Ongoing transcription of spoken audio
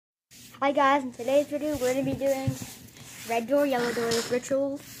Hi guys, in today's video we're going to be doing red door, yellow door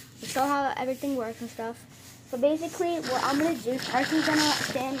rituals. We'll show how everything works and stuff. So basically what I'm going to do, Carson's going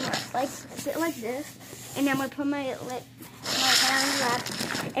to sit like this, and then I'm going to put my hand on his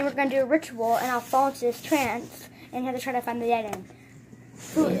lap, and we're going to do a ritual, and I'll fall into this trance, and have to try to find the dead end.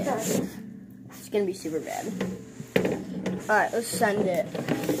 It's going to be super bad. Alright, let's send it.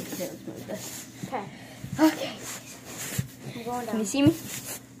 Okay, let's move this. Okay. Okay. I'm going down. Can you see me?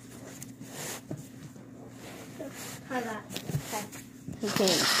 How that? Okay. Okay.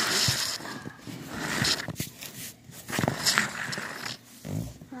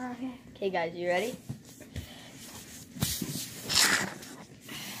 Okay. Okay, guys, you ready?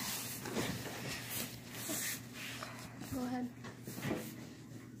 Go ahead.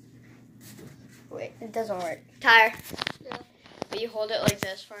 Wait, it doesn't work. Tyre, Yeah. will you hold it like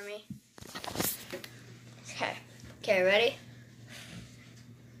this for me? Okay. Okay, ready?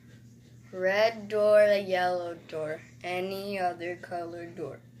 Red door, yellow door, any other color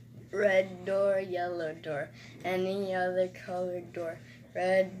door. Red door, yellow door, any other colored door.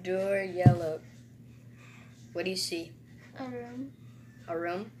 Red door, yellow. What do you see? A room. A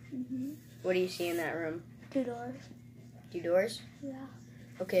room? Mm-hmm. What do you see in that room? 2 doors. 2 doors? Yeah.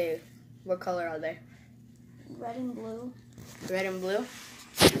 Okay, what color are they? Red and blue. Red and blue?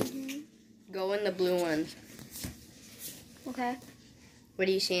 Mm-hmm. Go in the blue ones. Okay. What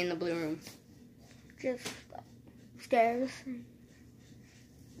do you see in the blue room? Just stairs.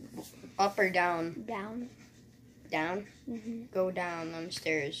 Up or down? Down. Down? Mm-hmm. Go down them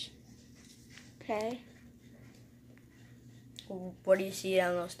stairs. Okay. What do you see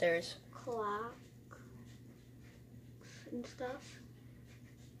down those stairs? Clock and stuff.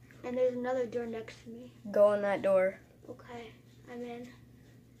 And there's another door next to me. Go in that door. Okay. I'm in.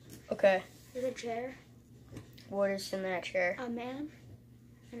 Okay. There's a chair. What is in that chair? A man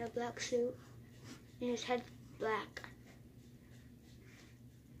in a black suit. And his head's black.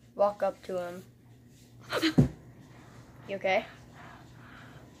 Walk up to him. You okay?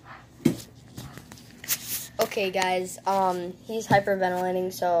 Okay, guys. He's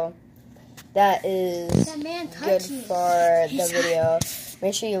hyperventilating, so that is That man good touched me. for the video.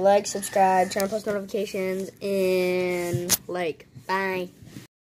 Make sure you like, subscribe, turn on post notifications, and bye.